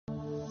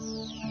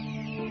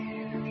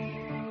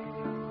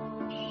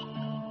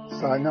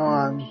Sign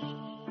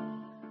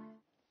on.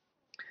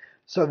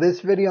 So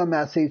this video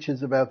message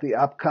is about the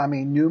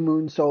upcoming new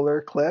moon solar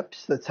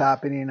eclipse that's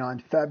happening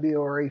on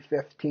February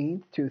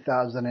 15th,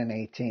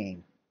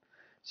 2018.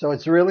 So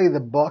it's really the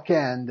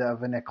bookend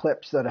of an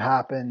eclipse that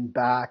happened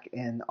back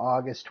in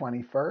August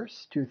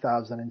 21st,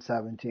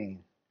 2017.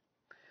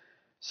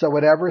 So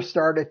whatever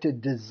started to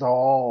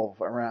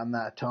dissolve around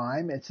that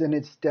time, it's in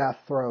its death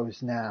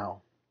throes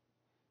now.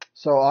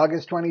 So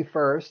August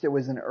 21st, it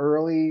was an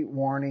early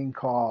warning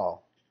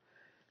call.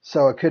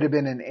 So it could have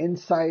been an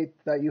insight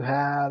that you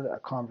had,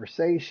 a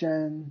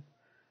conversation,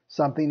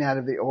 something out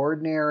of the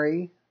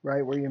ordinary,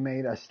 right, where you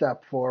made a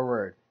step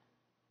forward.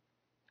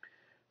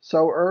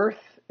 So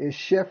Earth is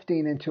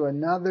shifting into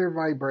another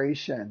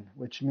vibration,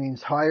 which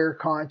means higher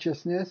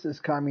consciousness is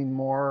coming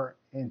more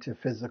into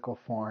physical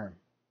form.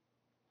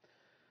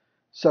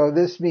 So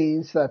this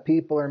means that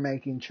people are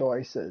making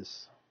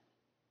choices,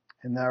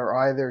 and they're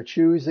either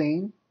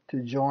choosing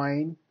to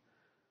join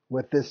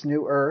with this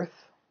new Earth,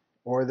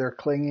 or they're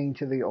clinging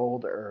to the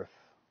old Earth.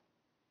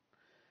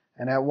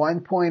 And at one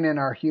point in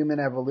our human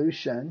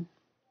evolution,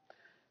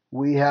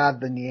 we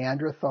had the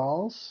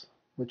Neanderthals,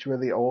 which were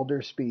the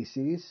older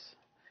species,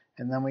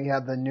 and then we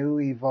had the new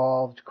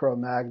evolved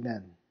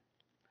Cro-Magnon.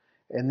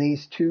 And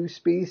these two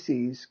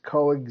species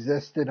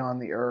coexisted on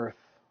the Earth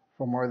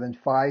for more than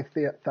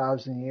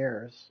 5,000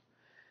 years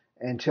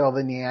until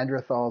the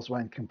Neanderthals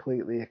went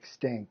completely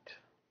extinct.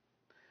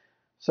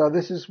 So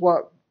this is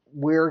what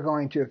we're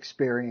going to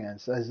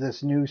experience as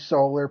this new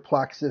solar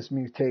plexus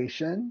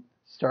mutation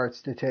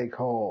starts to take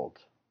hold.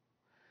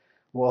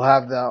 We'll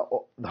have the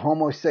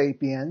Homo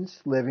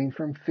sapiens living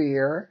from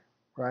fear,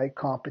 right?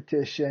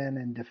 Competition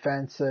and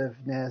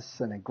defensiveness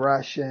and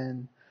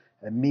aggression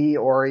and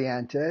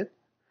me-oriented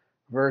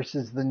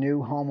versus the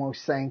new Homo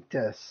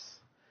sanctus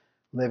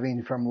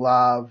living from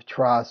love,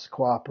 trust,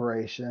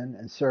 cooperation,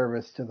 and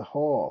service to the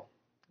whole.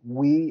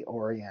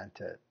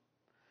 We-oriented.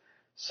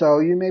 So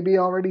you may be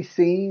already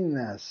seeing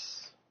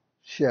this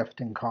shift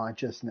in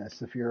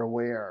consciousness if you're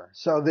aware.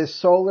 So this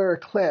solar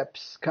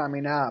eclipse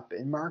coming up,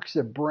 it marks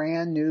a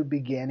brand new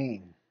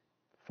beginning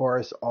for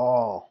us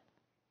all,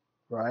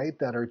 right,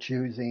 that are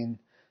choosing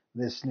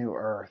this new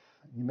Earth.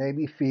 You may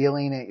be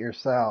feeling it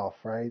yourself,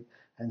 right?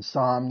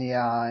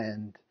 Insomnia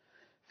and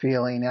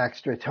feeling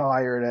extra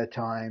tired at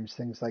times,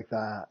 things like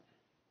that.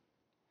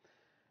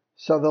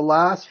 So the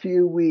last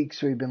few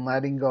weeks we've been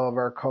letting go of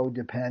our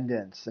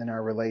codependence in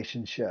our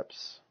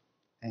relationships.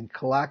 And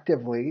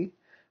collectively,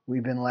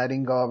 we've been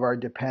letting go of our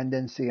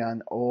dependency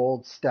on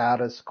old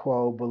status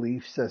quo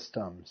belief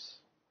systems.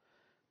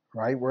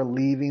 Right? We're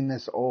leaving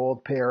this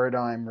old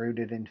paradigm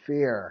rooted in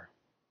fear.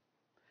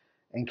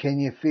 And can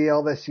you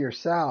feel this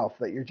yourself,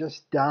 that you're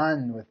just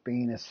done with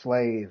being a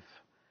slave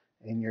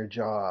in your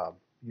job?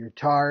 You're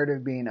tired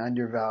of being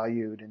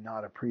undervalued and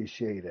not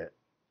appreciated.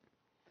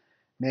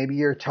 Maybe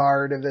you're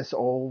tired of this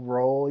old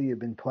role you've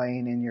been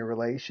playing in your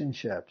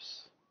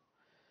relationships.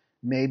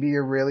 Maybe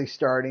you're really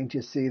starting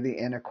to see the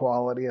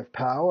inequality of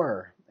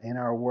power in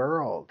our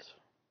world.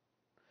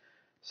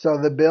 So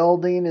the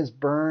building is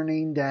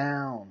burning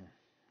down.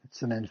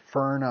 It's an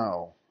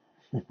inferno,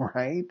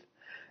 right?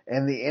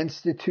 And the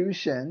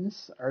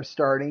institutions are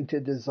starting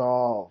to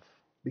dissolve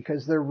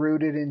because they're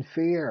rooted in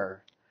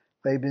fear.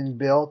 They've been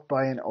built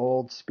by an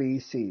old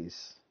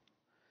species.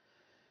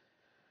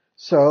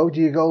 So do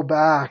you go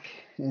back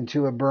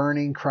into a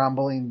burning,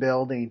 crumbling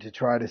building to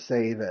try to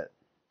save it?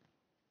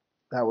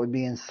 That would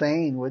be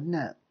insane, wouldn't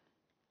it?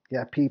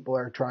 Yet people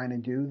are trying to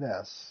do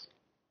this.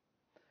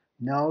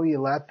 No,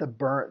 you let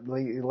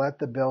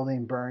the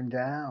building burn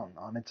down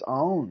on its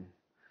own.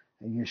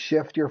 And you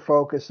shift your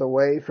focus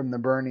away from the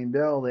burning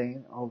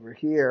building over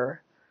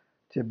here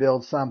to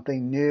build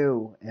something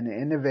new and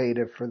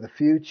innovative for the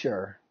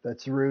future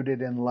that's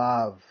rooted in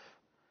love,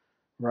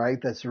 right?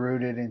 That's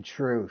rooted in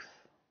truth.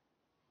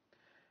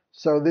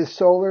 So this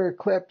solar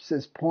eclipse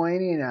is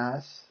pointing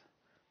us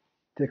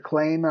to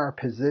claim our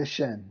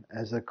position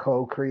as a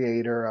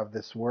co-creator of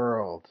this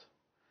world.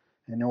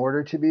 In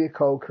order to be a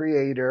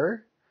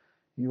co-creator,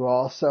 you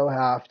also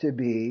have to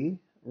be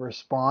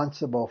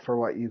responsible for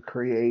what you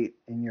create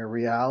in your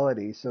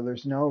reality. So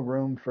there's no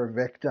room for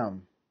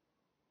victim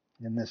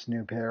in this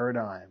new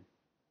paradigm.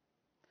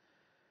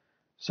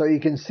 So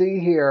you can see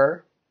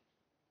here,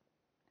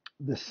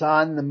 the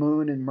sun, the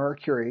moon, and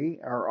Mercury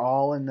are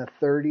all in the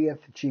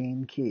 30th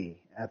gene key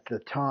at the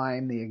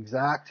time, the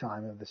exact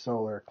time of the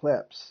solar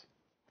eclipse.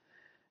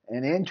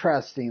 And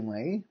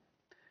interestingly,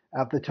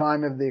 at the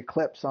time of the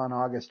eclipse on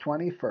August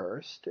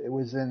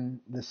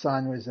 21st, the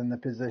sun was in the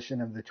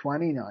position of the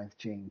 29th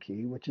gene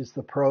key, which is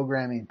the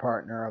programming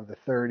partner of the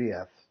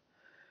 30th.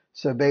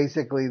 So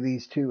basically,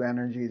 these two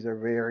energies are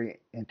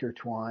very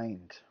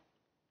intertwined.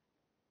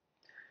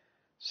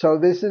 So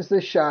this is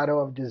the shadow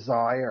of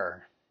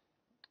desire.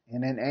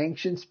 And in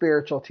ancient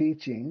spiritual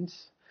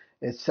teachings,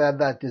 it said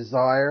that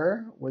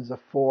desire was a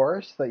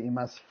force that you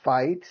must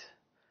fight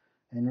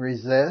and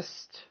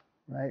resist,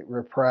 right?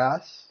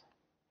 Repress.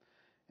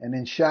 And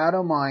in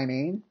shadow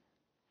mining,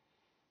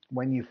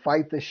 when you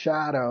fight the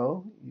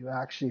shadow, you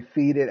actually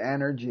feed it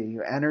energy.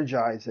 You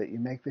energize it. You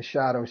make the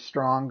shadow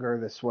stronger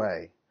this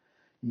way.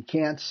 You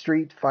can't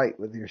street fight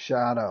with your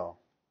shadow.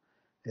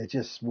 It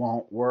just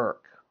won't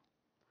work.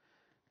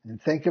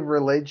 And think of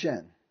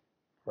religion,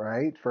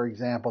 right? For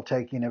example,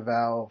 taking a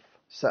vow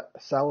of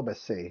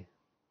celibacy.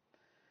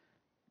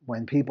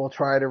 When people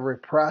try to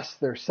repress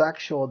their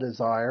sexual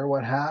desire,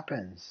 what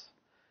happens?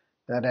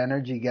 That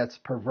energy gets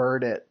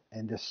perverted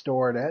and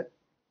distorted,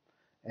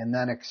 and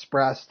then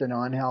expressed in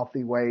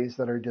unhealthy ways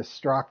that are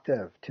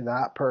destructive to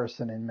that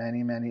person and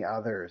many, many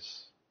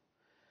others.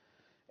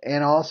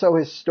 And also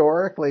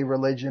historically,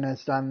 religion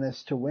has done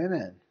this to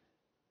women.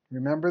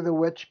 Remember the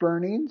witch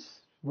burnings?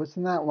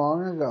 Wasn't that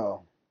long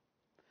ago?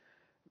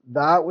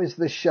 That was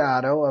the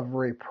shadow of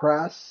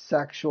repressed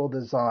sexual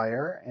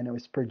desire, and it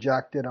was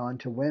projected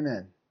onto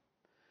women.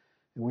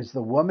 It was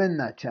the woman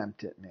that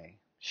tempted me.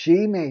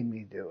 She made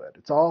me do it.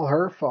 It's all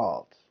her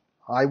fault.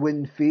 I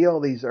wouldn't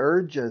feel these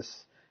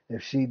urges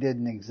if she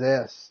didn't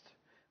exist.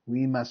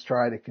 We must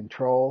try to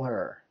control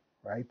her,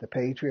 right? The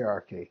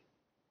patriarchy.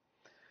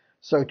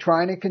 So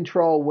trying to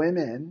control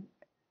women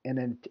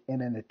in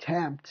an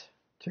attempt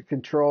to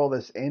control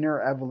this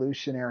inner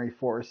evolutionary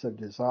force of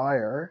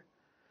desire,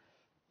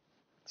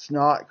 it's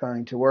not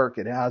going to work.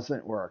 It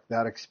hasn't worked.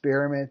 That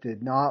experiment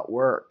did not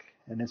work,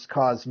 and it's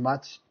caused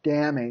much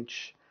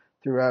damage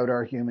throughout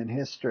our human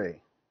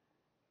history.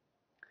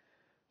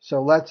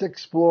 So let's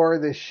explore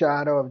this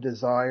shadow of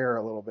desire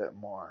a little bit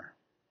more.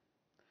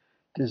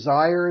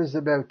 Desire is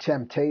about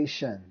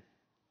temptation.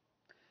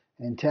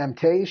 And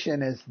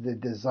temptation is the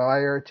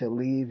desire to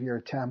leave your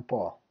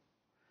temple.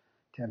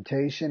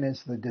 Temptation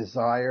is the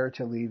desire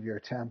to leave your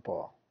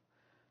temple.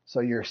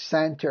 So your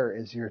center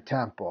is your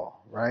temple,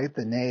 right?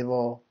 The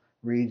navel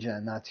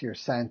region, that's your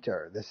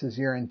center. This is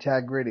your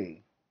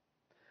integrity.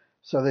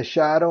 So the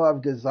shadow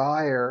of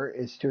desire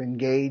is to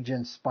engage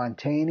in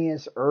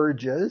spontaneous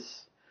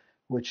urges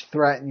which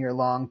threaten your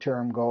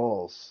long-term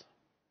goals.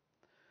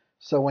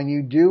 So when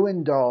you do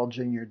indulge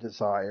in your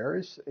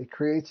desires, it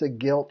creates a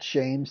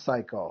guilt-shame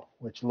cycle,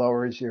 which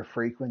lowers your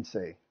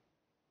frequency.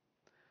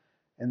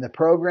 And the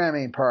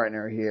programming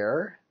partner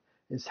here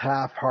is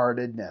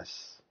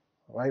half-heartedness.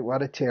 Right?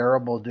 What a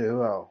terrible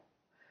duo.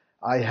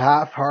 I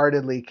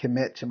half-heartedly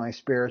commit to my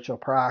spiritual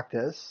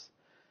practice,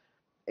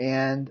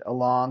 and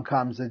along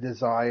comes a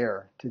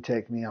desire to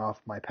take me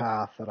off my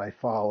path that I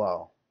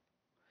follow.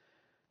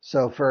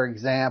 So for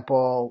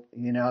example,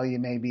 you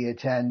may be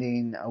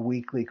attending a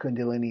weekly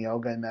Kundalini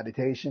yoga and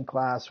meditation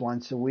class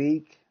once a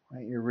week,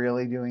 right? You're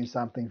really doing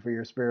something for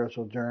your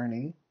spiritual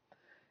journey.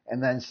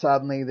 And then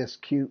suddenly this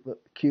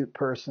cute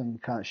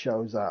person kind of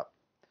shows up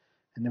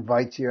and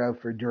invites you out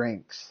for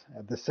drinks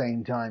at the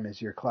same time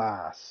as your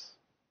class,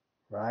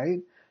 right?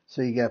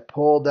 So you get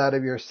pulled out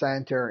of your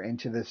center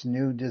into this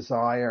new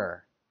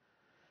desire,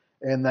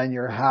 and then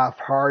you're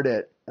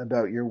half-hearted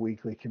about your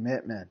weekly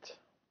commitment.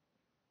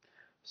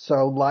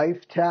 So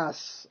life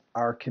tests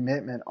our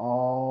commitment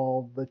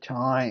all the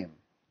time.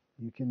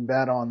 You can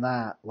bet on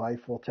that.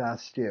 Life will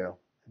test you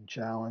and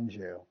challenge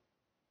you.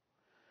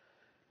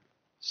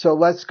 So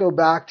let's go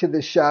back to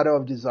the shadow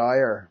of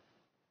desire.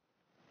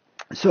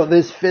 So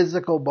this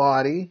physical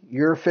body,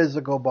 your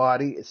physical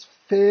body, is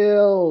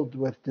filled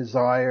with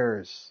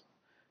desires,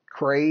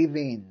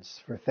 cravings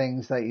for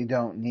things that you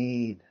don't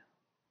need.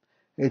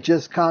 It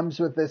just comes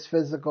with this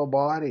physical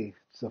body.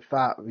 It's the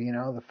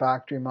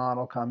factory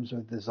model comes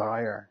with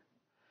desire.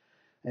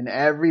 And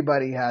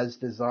everybody has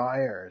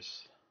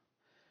desires.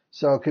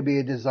 So it could be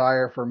a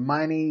desire for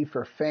money,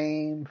 for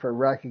fame, for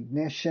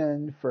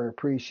recognition, for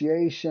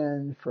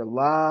appreciation, for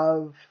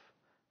love,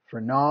 for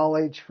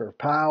knowledge, for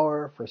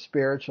power, for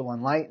spiritual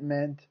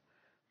enlightenment.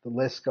 The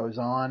list goes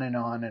on and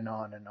on and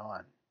on and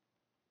on.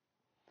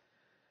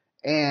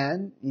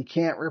 And you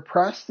can't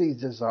repress these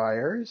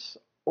desires,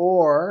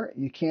 or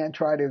you can't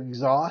try to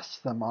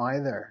exhaust them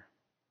either.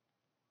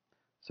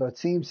 So it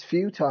seems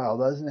futile,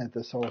 doesn't it,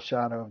 this whole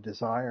shadow of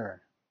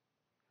desire?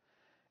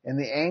 And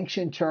the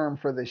ancient term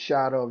for the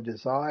shadow of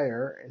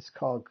desire is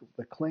called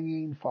the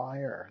clinging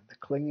fire. The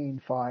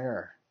clinging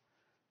fire,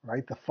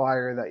 right? The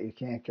fire that you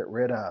can't get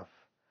rid of.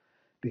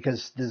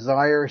 Because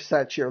desire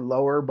sets your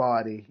lower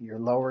body, your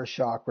lower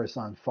chakras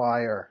on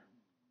fire,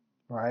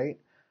 right?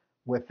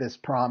 With this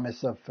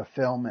promise of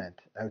fulfillment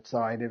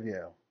outside of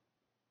you.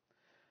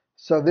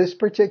 So this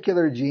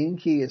particular gene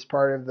key is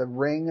part of the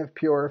ring of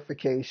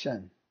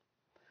purification,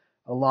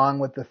 along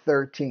with the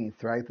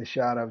 13th, right? The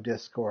shadow of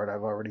discord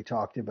I've already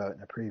talked about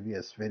in a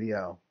previous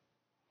video.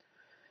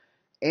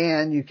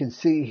 And you can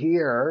see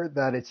here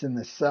that it's in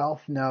the self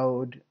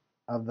node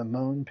of the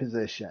moon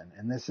position.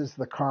 And this is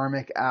the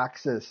karmic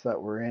axis that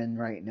we're in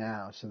right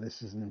now. So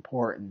this is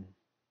important.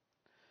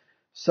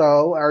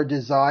 So our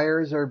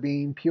desires are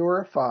being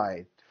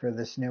purified for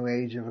this new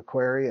age of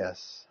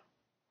Aquarius.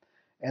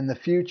 And the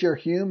future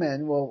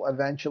human will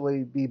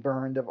eventually be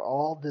burned of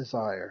all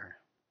desire.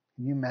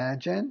 Can you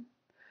imagine?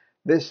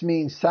 This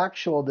means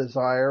sexual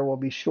desire will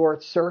be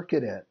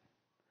short-circuited,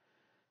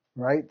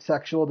 right?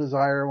 Sexual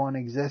desire won't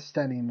exist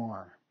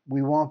anymore.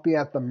 We won't be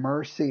at the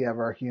mercy of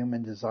our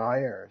human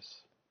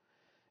desires.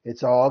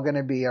 It's all going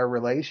to be, our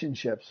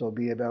relationships will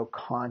be about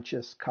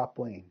conscious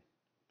coupling,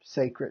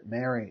 sacred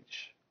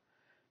marriage.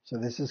 So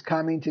this is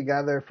coming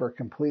together for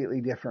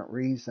completely different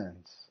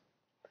reasons.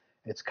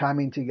 It's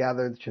coming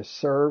together to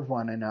serve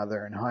one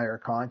another in higher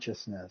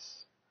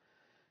consciousness.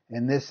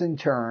 And this in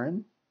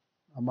turn,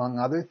 among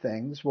other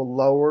things, will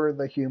lower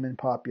the human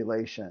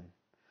population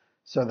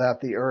so that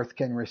the earth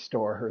can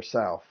restore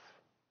herself.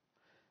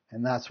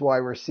 And that's why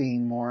we're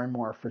seeing more and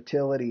more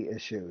fertility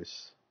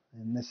issues.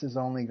 And this is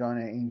only going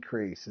to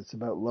increase. It's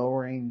about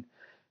lowering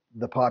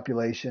the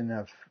population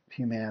of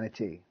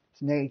humanity.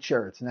 It's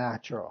nature, it's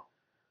natural.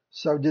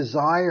 So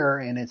desire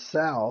in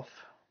itself,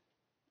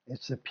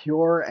 it's a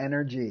pure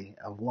energy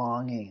of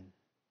longing.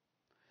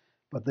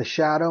 But the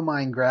shadow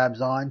mind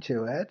grabs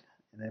onto it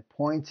and it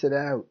points it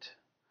out,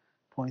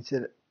 points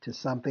it to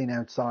something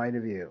outside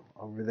of you,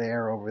 over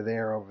there, over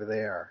there, over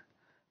there,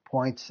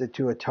 points it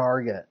to a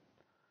target.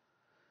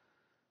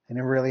 And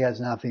it really has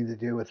nothing to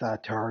do with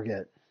that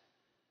target.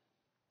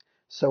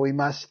 So we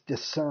must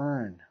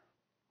discern.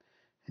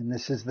 And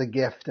this is the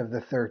gift of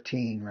the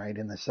 13, right,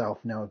 in the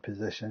self-node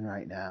position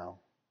right now.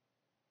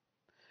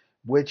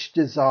 Which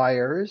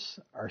desires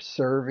are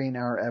serving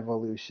our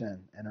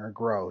evolution and our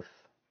growth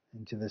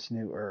into this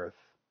new earth,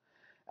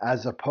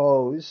 as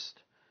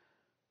opposed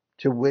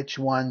to which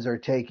ones are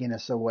taking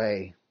us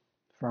away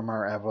from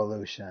our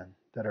evolution,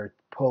 that are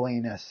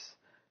pulling us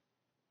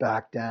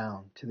back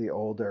down to the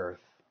old earth.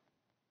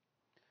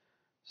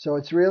 So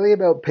it's really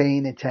about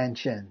paying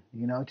attention.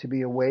 You know, to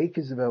be awake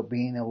is about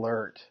being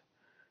alert.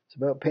 It's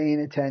about paying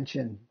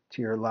attention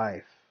to your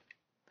life.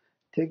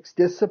 It takes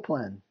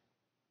discipline.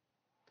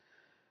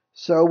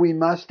 So we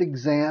must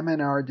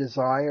examine our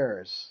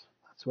desires.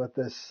 That's what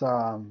this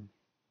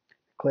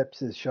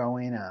eclipse is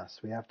showing us.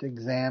 We have to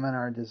examine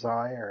our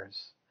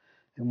desires.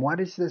 And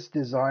what is this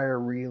desire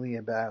really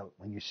about?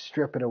 When you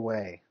strip it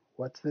away,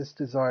 what's this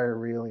desire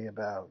really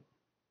about?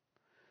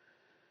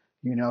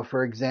 You know,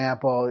 for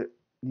example,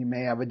 you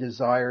may have a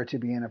desire to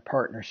be in a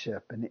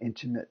partnership, an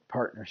intimate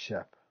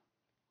partnership.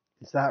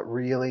 Is that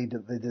really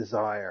the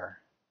desire?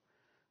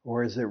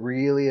 Or is it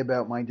really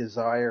about my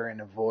desire in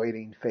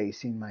avoiding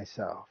facing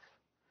myself?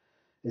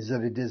 Is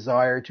it a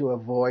desire to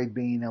avoid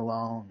being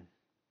alone?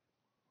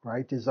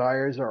 Right?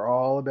 Desires are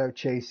all about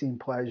chasing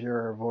pleasure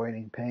or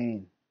avoiding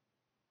pain.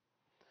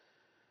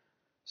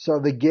 So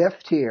the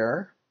gift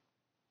here,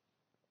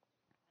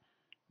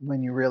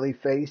 when you really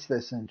face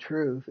this in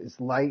truth, is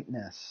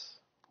lightness.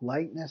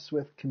 Lightness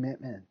with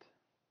commitment.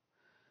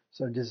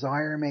 So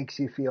desire makes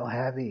you feel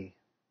heavy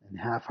and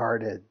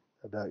half-hearted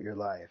about your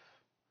life.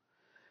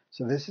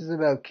 So this is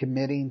about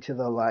committing to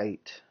the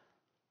light.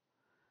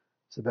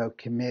 It's about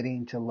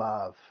committing to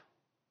love.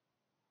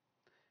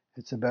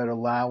 It's about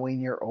allowing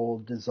your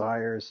old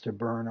desires to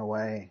burn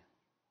away.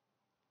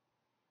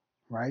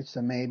 Right?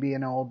 So maybe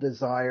an old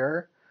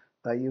desire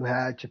that you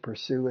had to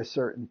pursue a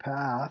certain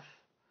path,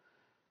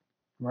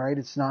 right?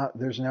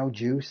 There's no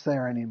juice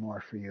there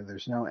anymore for you.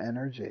 There's no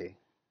energy.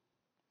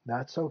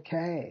 That's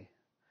okay.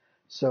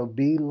 So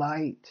be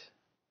light,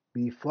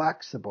 be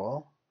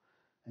flexible,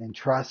 and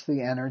trust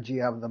the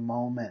energy of the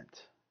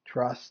moment.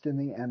 Trust in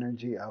the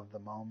energy of the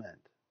moment.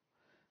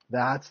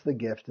 That's the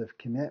gift of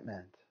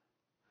commitment.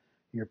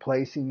 You're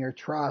placing your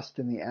trust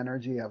in the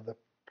energy of the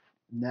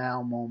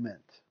now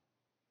moment.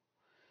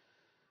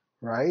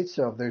 Right?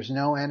 So if there's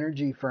no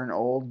energy for an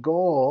old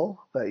goal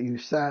that you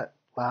set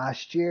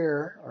last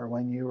year or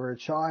when you were a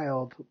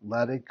child,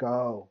 let it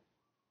go.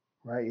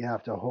 Right? You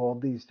have to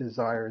hold these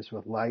desires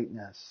with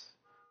lightness.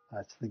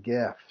 That's the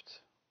gift.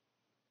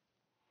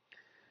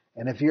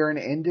 And if you're an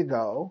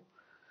indigo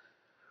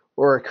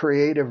or a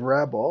creative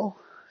rebel,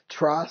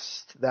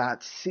 trust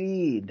that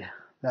seed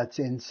that's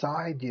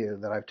inside you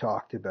that I've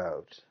talked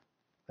about,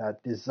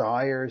 that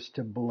desires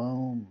to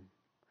bloom,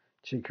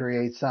 to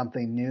create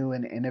something new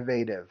and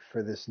innovative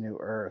for this new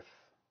earth.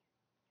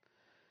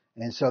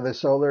 And so the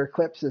solar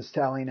eclipse is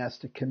telling us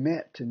to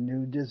commit to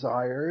new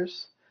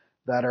desires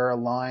that are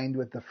aligned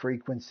with the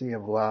frequency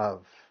of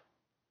love.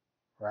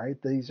 Right?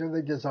 These are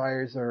the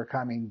desires that are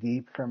coming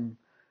deep from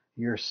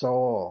your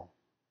soul.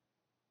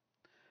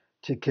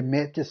 To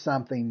commit to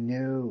something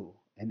new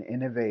and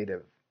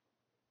innovative.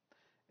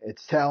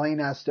 It's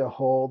telling us to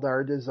hold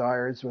our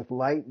desires with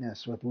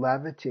lightness, with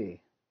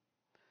levity,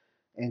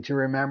 and to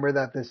remember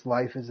that this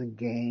life is a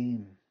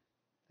game.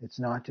 It's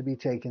not to be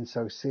taken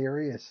so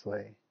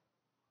seriously.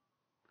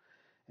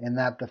 And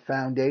that the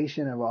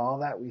foundation of all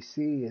that we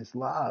see is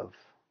love.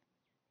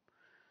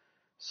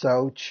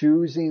 So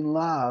choosing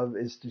love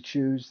is to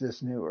choose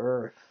this new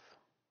earth.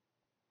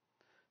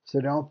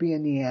 So don't be a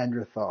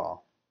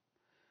Neanderthal.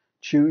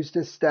 Choose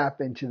to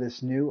step into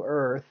this new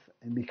earth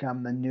and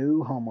become the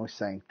new Homo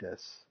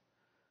Sanctus,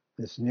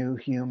 this new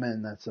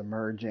human that's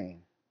emerging,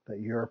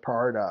 that you're a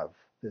part of,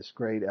 this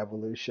great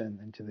evolution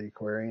into the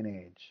Aquarian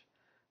Age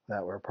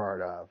that we're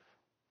part of.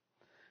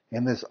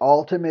 And this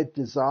ultimate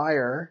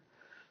desire,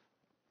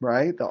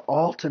 right? The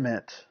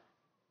ultimate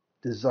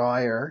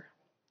desire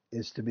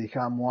is to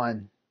become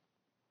one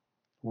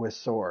with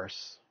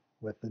Source,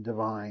 with the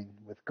divine,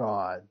 with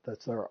God.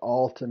 That's our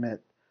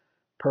ultimate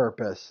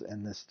purpose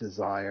in this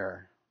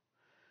desire.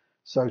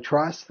 So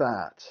trust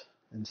that.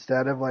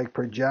 Instead of like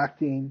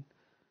projecting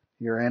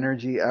your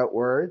energy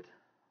outward,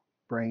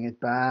 bring it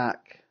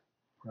back,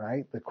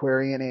 right? The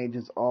Aquarian Age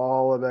is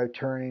all about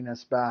turning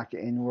us back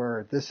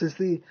inward. This is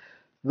the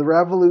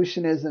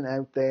revolution isn't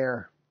out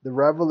there. The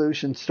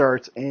revolution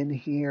starts in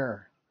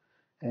here,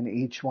 in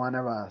each one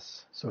of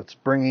us. So it's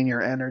bringing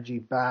your energy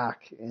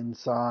back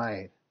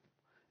inside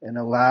and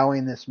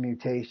allowing this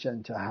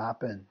mutation to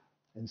happen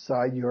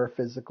inside your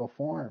physical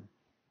form.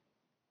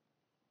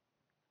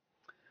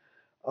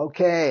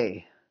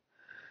 Okay.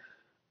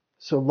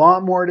 So a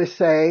lot more to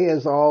say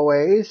as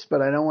always,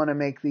 but I don't want to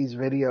make these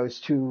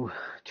videos too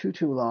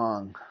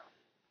long.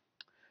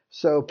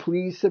 So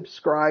please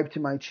subscribe to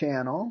my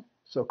channel.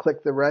 So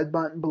click the red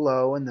button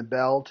below and the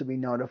bell to be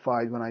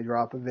notified when I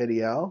drop a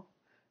video.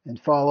 And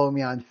follow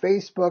me on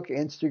Facebook,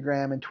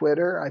 Instagram, and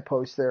Twitter. I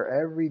post there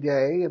every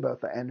day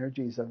about the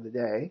energies of the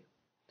day.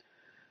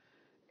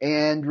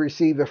 And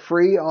receive a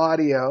free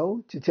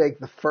audio to take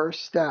the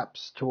first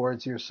steps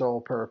towards your soul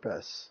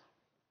purpose.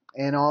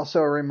 And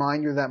also a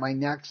reminder that my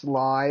next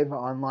live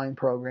online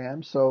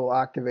program, Soul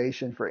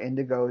Activation for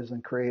Indigos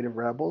and Creative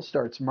Rebels,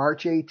 starts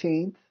March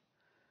 18th,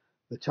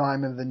 the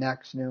time of the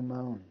next new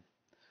moon.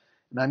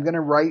 And I'm going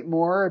to write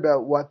more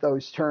about what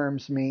those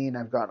terms mean.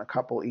 I've gotten a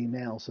couple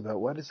emails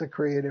about what is a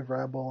creative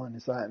rebel and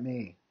is that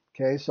me?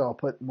 Okay, so I'll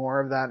put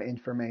more of that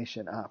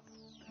information up.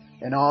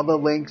 And all the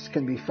links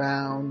can be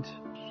found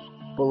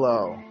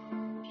below.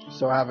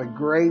 So have a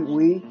great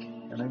week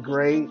and a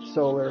great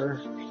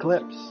solar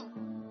eclipse.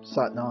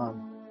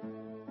 Satnam.